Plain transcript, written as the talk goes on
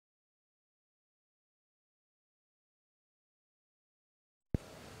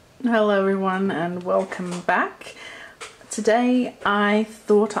Hello everyone and welcome back. Today I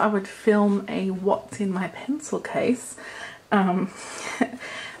thought I would film a what's in my pencil case.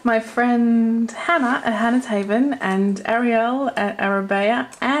 My friend Hannah at Hannah's Haven and Ariel at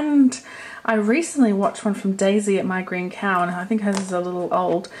Arabea, and I recently watched one from Daisy at My Green Cow, and I think hers is a little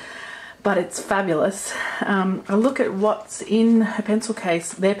old, but it's fabulous. I look at what's in her pencil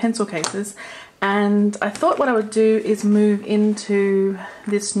case, their pencil cases, and I thought what I would do is move into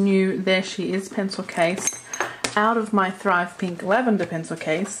this new There She Is pencil case out of my Thrive Pink Lavender pencil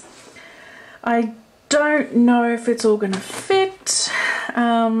case. I don't know if it's all going to fit,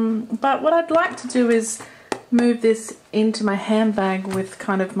 but what I'd like to do is move this into my handbag with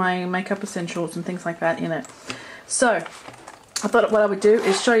kind of my makeup essentials and things like that in it. So I thought what I would do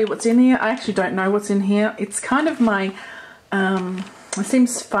is show you what's in here. I actually don't know what's in here. It's kind of my, it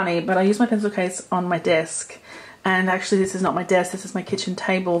seems funny, but I use my pencil case on my desk. And actually this is not my desk, this is my kitchen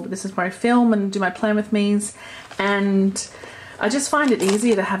table, but this is where I film and do my plan with me's. And I just find it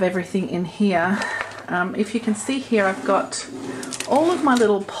easier to have everything in here. If you can see here, I've got all of my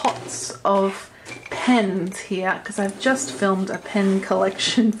little pots of pens here, because I've just filmed a pen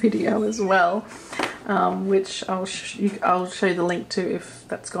collection video as well, which I'll show you the link to if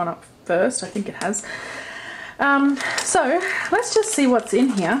that's gone up first. I think it has. So let's just see what's in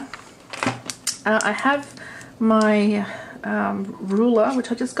here. I have my ruler,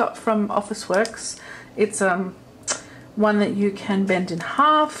 which I just got from Officeworks. It's one that you can bend in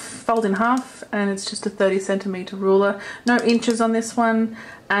half, fold in half, and it's just a 30cm ruler. No inches on this one,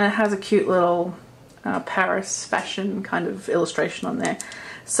 and it has a cute little Paris fashion kind of illustration on there.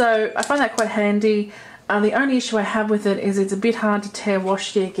 So I find that quite handy. The only issue I have with it is it's a bit hard to tear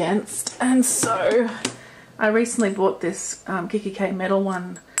washi against, and so I recently bought this Kikki K metal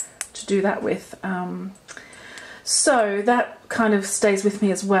one to do that with. So that kind of stays with me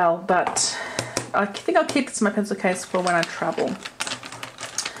as well, but I think I'll keep this in my pencil case for when I travel.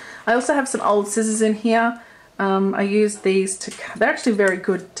 I also have some old scissors in here. I use these to cut. They're actually very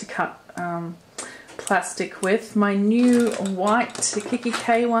good to cut plastic with. My new white Kikki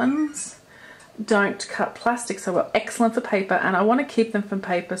K ones don't cut plastic so well. Excellent for paper, and I want to keep them from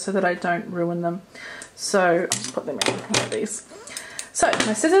paper so that I don't ruin them. So I'll just put them in here, these. So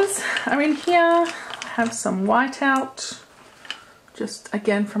my scissors are in here. I have some whiteout, just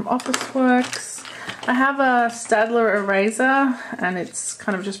again from Officeworks. I have a Staedtler eraser, and it's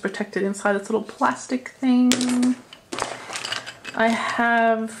kind of just protected inside this little plastic thing. I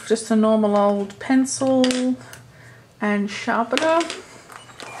have just a normal old pencil and sharpener.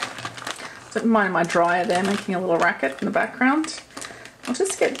 Don't mind my dryer there making a little racket in the background. I'll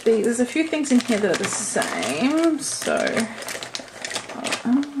just get these. There's a few things in here that are the same. So,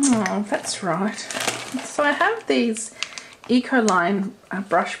 oh, that's right. So I have these Ecoline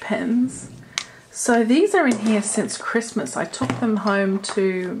brush pens. So these are in here since Christmas. I took them home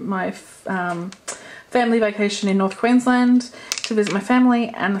to my family vacation in North Queensland to visit my family,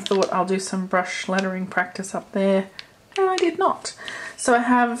 and I thought I'll do some brush lettering practice up there, and I did not. So I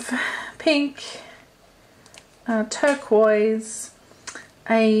have pink, turquoise,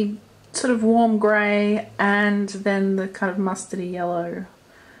 a sort of warm grey, and then the kind of mustardy yellow.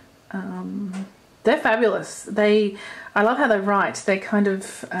 They're fabulous. I love how they write. They kind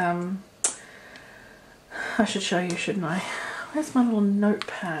of, I should show you, shouldn't I? Where's my little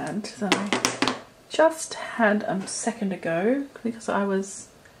notepad that I just had a second ago because I was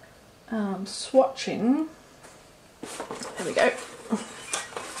swatching. There we go.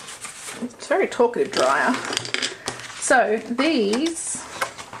 It's a very talkative dryer. So these,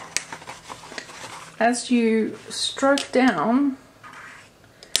 as you stroke down,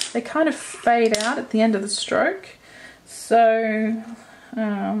 they kind of fade out at the end of the stroke. So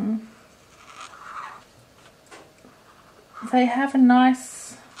they have a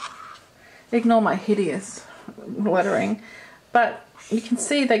nice, ignore my hideous lettering, but you can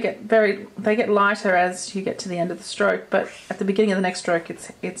see they get lighter as you get to the end of the stroke, but at the beginning of the next stroke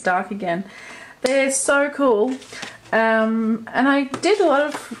it's dark again. They're so cool. And I did a lot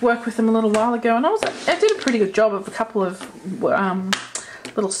of work with them a little while ago, and I did a pretty good job of a couple of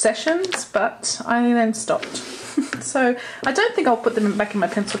little sessions, but I then stopped. So I don't think I'll put them back in my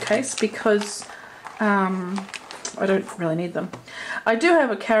pencil case because I don't really need them. I do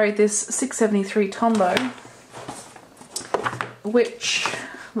have carry this 673 Tombow, which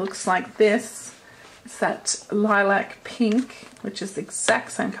looks like this. It's that lilac pink, which is the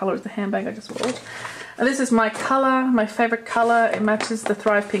exact same colour as the handbag I just bought. And this is my colour, my favourite colour. It matches the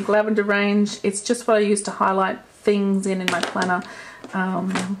Thrive Pink Lavender range. It's just what I use to highlight things in my planner.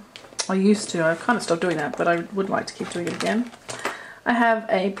 I used to. I've kind of stopped doing that, but I would like to keep doing it again. I have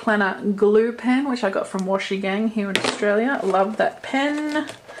a planner glue pen, which I got from Washi Gang here in Australia. I love that pen.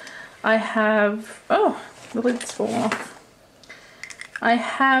 I have, oh, the lid's fallen off. I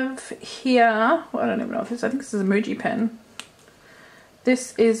have here, well, I don't even know if this, I think this is a Muji pen.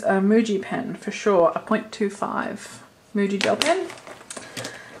 This is a Muji pen for sure, a 0.25 Muji gel pen.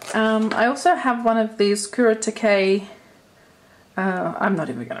 I also have one of these Kuretake, I'm not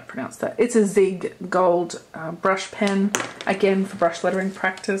even going to pronounce that. It's a Zig Gold brush pen, again for brush lettering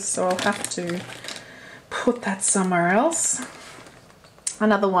practice, so I'll have to put that somewhere else.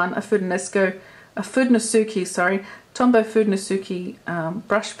 Another one, a Tombow Fudenosuke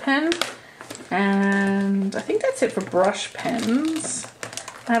brush pen, and I think that's it for brush pens.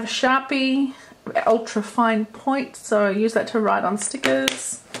 I have a Sharpie ultra fine point, so I use that to write on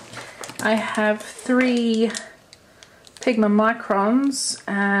stickers. I have 3 Pigma Microns,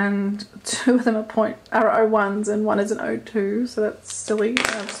 and 2 of them are .01s and 1 is an 02, so that's silly.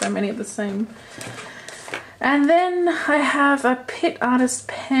 I have so many of the same. And then I have a Pitt Artist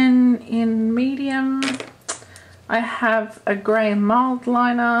pen in medium. I have a grey mild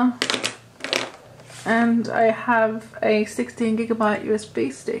liner, and I have a 16GB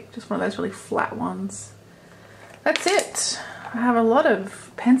USB stick, just one of those really flat ones. That's it. I have a lot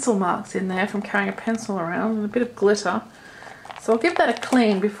of pencil marks in there from carrying a pencil around and a bit of glitter. So I'll give that a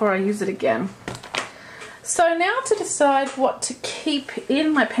clean before I use it again. So now to decide what to keep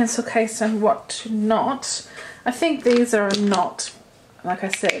in my pencil case and what to not. I think these are not, like I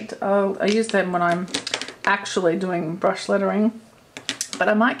said, I use them when I'm actually doing brush lettering. But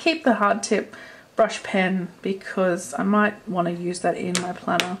I might keep the hard tip brush pen because I might want to use that in my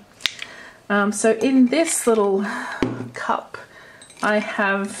planner. So in this little cup I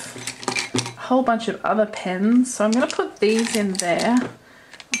have a whole bunch of other pens, so I'm going to put these in there.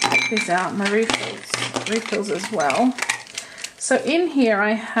 I'll take these out, my refills as well. So in here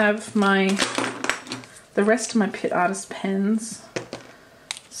I have the rest of my Pitt Artist pens.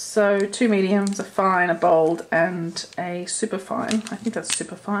 So 2 mediums, a fine, a bold, and a super fine. I think that's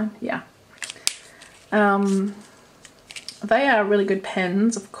super fine, yeah. They are really good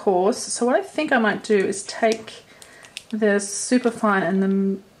pens, of course. So what I think I might do is take the super fine and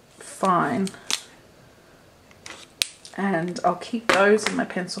the fine, and I'll keep those in my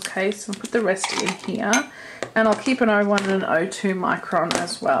pencil case and put the rest in here. And I'll keep an 01 and an 02 micron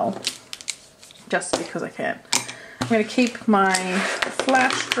as well, just because I can. I'm going to keep my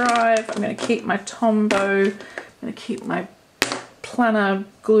flash drive, I'm going to keep my Tombow, I'm going to keep my planner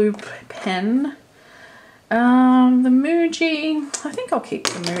glue pen. The Muji, I think I'll keep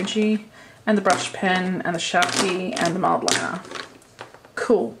the Muji, and the brush pen, and the Sharpie, and the mild liner.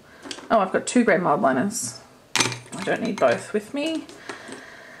 Cool. Oh, I've got 2 grey mild liners. I don't need both with me.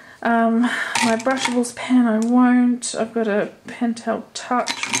 My brushables pen I won't. I've got a Pentel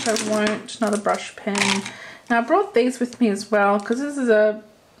Touch, which I won't. Another brush pen. Now I brought these with me as well because this is a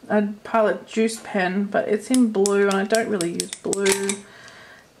Pilot Juice pen, but it's in blue and I don't really use blue.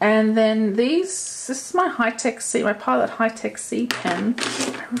 And then this is my High-Tech C, my Pilot High-Tech C pen.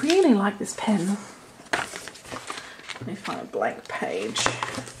 I really like this pen. Let me find a blank page.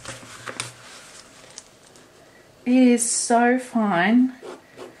 It is so fine.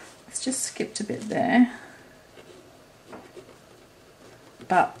 It's just skipped a bit there.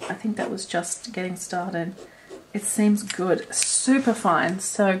 But I think that was just getting started. It seems good. Super fine.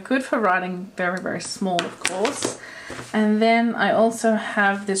 So good for writing very, very small, of course. And then I also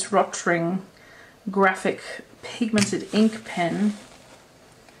have this Rotring graphic pigmented ink pen.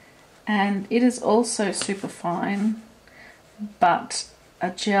 And it is also super fine, but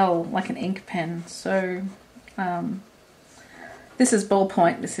a gel, like an ink pen. So this is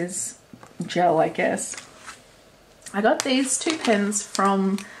ballpoint, this is gel, I guess. I got these 2 pens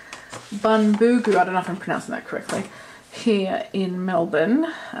from Bunbugu, I don't know if I'm pronouncing that correctly, here in Melbourne.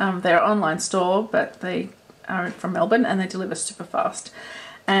 They're an online store, but they are from Melbourne and they deliver super fast.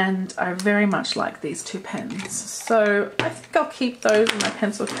 And I very much like these 2 pens. So I think I'll keep those in my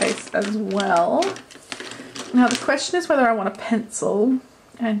pencil case as well. Now the question is whether I want a pencil,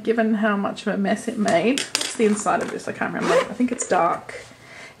 and given how much of a mess it made, what's the inside of this? I can't remember. I think it's dark.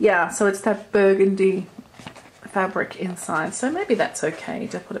 Yeah, so it's that burgundy fabric inside, so maybe that's okay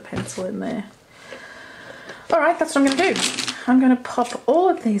to put a pencil in there. Alright, that's what I'm going to do. I'm going to pop all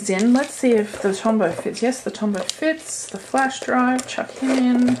of these in. Let's see if the Tombow fits. Yes, the Tombow fits. The flash drive, chuck them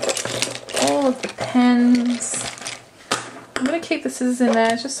in. All of the pens. I'm going to keep the scissors in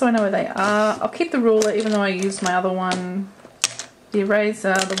there just so I know where they are. I'll keep the ruler even though I used my other one. The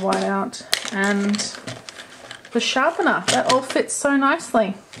eraser, the whiteout, and the sharpener. That all fits so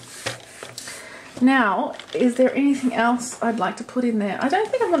nicely. Now, is there anything else I'd like to put in there? I don't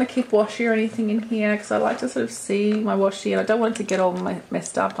think I want to keep washi or anything in here because I like to sort of see my washi and I don't want it to get all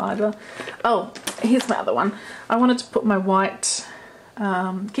messed up either. Oh, here's my other one. I wanted to put my white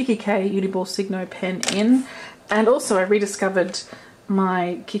Kikki K Uniball Signo pen in, and also I rediscovered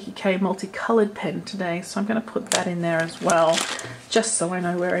my Kikki K multicolored pen today, so I'm going to put that in there as well, just so I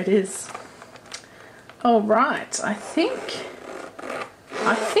know where it is. Alright, I think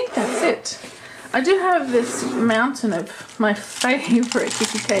that's it. I do have this mountain of my favourite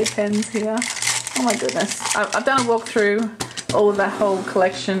Kikki K pens here. Oh my goodness. I've done a walkthrough all of that whole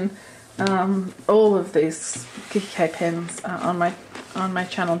collection, all of these Kikki K pens on my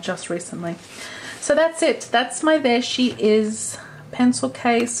channel just recently. So that's it. That's my There She Is pencil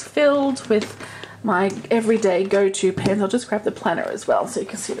case filled with my everyday go-to pens. I'll just grab the planner as well so you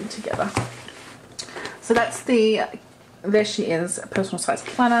can see them together. So that's the There She Is personal size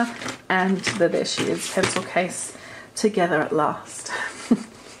planner and the There She Is pencil case together at last.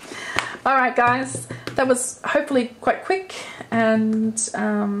 Alright guys, that was hopefully quite quick, and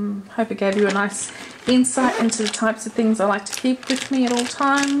hope it gave you a nice insight into the types of things I like to keep with me at all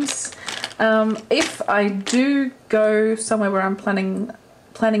times. If I do go somewhere where I'm planning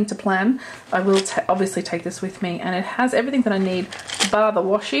to plan, I will obviously take this with me, and it has everything that I need bar the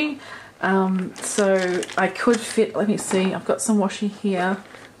washi. So I could fit, let me see, I've got some washi here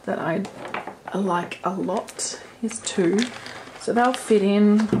that I like a lot. Here's 2. So they'll fit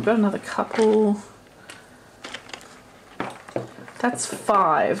in. I've got another couple. That's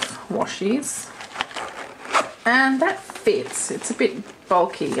 5 washis. And that fits. It's a bit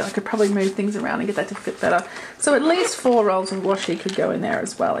bulky. I could probably move things around and get that to fit better. So at least 4 rolls of washi could go in there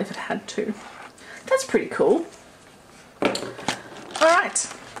as well if it had to. That's pretty cool.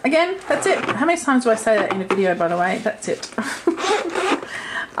 Alright. Again, that's it. How many times do I say that in a video, by the way? That's it.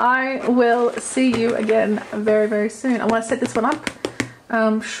 I will see you again very, very soon. I want to set this one up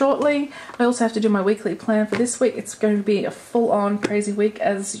shortly. I also have to do my weekly plan for this week. It's going to be a full-on crazy week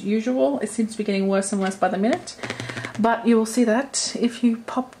as usual. It seems to be getting worse and worse by the minute. But you will see that if you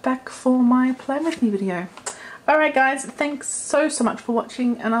pop back for my plan with me video. Alright guys, thanks so much for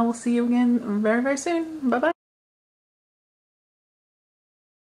watching, and I will see you again very, very soon. Bye-bye.